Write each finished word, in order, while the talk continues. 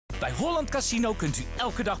Bij Holland Casino kunt u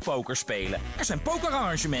elke dag poker spelen. Er zijn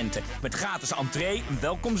pokerarrangementen met gratis entree, een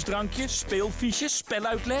welkomstdrankje, speelfiches,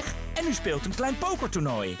 speluitleg en u speelt een klein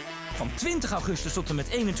pokertoernooi. Van 20 augustus tot en met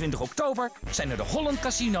 21 oktober zijn er de Holland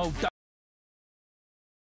Casino.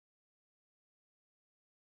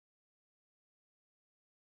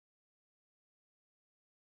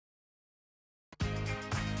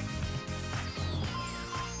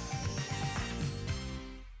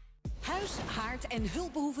 Huis, haard en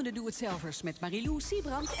hulpbehoevende doe-het-zelvers met Marilou,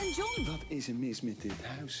 Siebrand en John. Wat is er mis met dit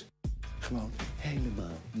huis? Gewoon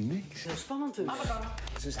helemaal niks. Heel spannend dus.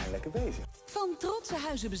 Ze zijn lekker bezig. Van trotse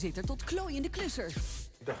huizenbezitter tot klooiende klusser.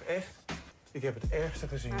 Ik dacht echt, ik heb het ergste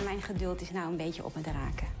gezien. Maar mijn geduld is nou een beetje op me te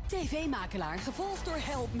raken. TV-makelaar, gevolgd door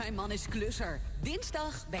Help, mijn man is klusser.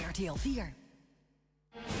 Dinsdag bij RTL 4.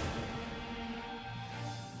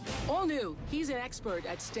 All new, he's an expert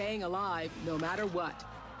at staying alive no matter what.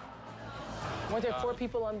 Weren't there 4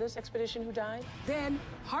 people on this expedition who died? Then,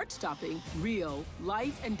 heart-stopping, real,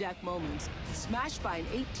 life and death moments, smashed by an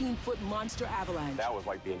 18-foot monster avalanche. That was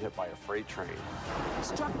like being hit by a freight train.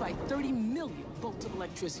 Struck by 30 million volts of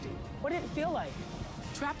electricity. What did it feel like?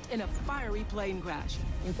 Trapped in a fiery plane crash.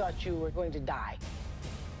 You thought you were going to die.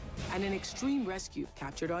 And an extreme rescue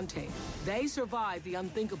captured on tape. They survived the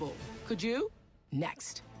unthinkable. Could you?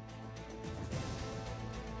 Next.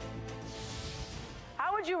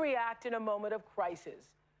 How would you react in a moment of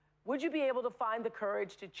crisis? Would you be able to find the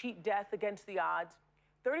courage to cheat death against the odds?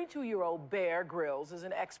 32-year-old Bear Grylls is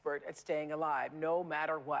an expert at staying alive, no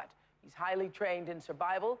matter what. He's highly trained in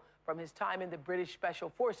survival from his time in the British Special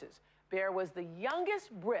Forces. Bear was the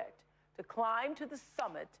youngest Brit to climb to the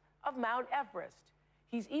summit of Mount Everest.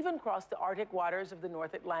 He's even crossed the Arctic waters of the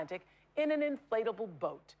North Atlantic in an inflatable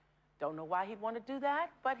boat. Don't know why he'd want to do that,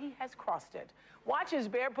 but he has crossed it. Watch as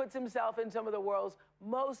Bear puts himself in some of the world's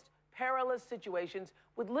most perilous situations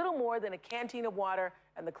with little more than a canteen of water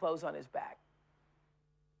and the clothes on his back.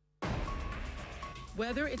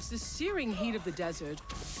 Whether it's the searing heat of the desert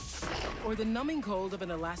or the numbing cold of an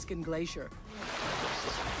Alaskan glacier,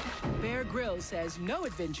 Bear Grylls says no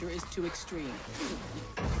adventure is too extreme.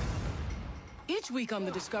 Each week on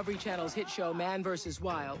the Discovery Channel's hit show Man vs.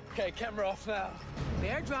 Wild, Okay, camera off now.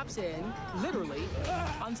 Bear drops in, literally,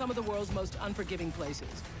 on some of the world's most unforgiving places.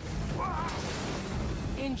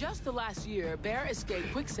 In just the last year, Bear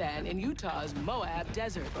escaped quicksand in Utah's Moab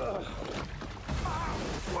Desert.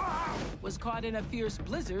 Was caught in a fierce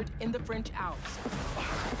blizzard in the French Alps.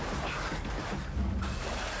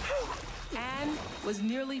 And was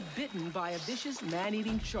nearly bitten by a vicious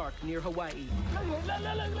man-eating shark near Hawaii.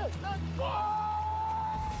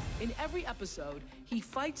 In every episode, he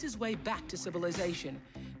fights his way back to civilization.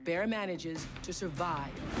 Bear manages to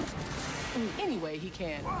survive any way he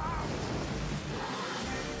can.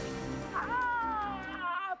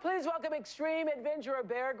 Please welcome extreme adventurer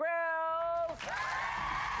Bear Grylls.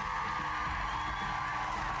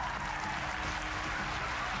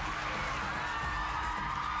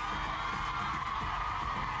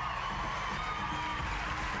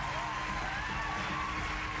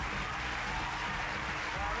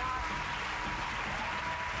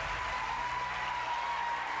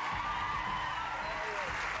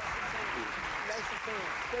 Nice to see you.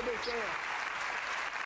 Good to see you.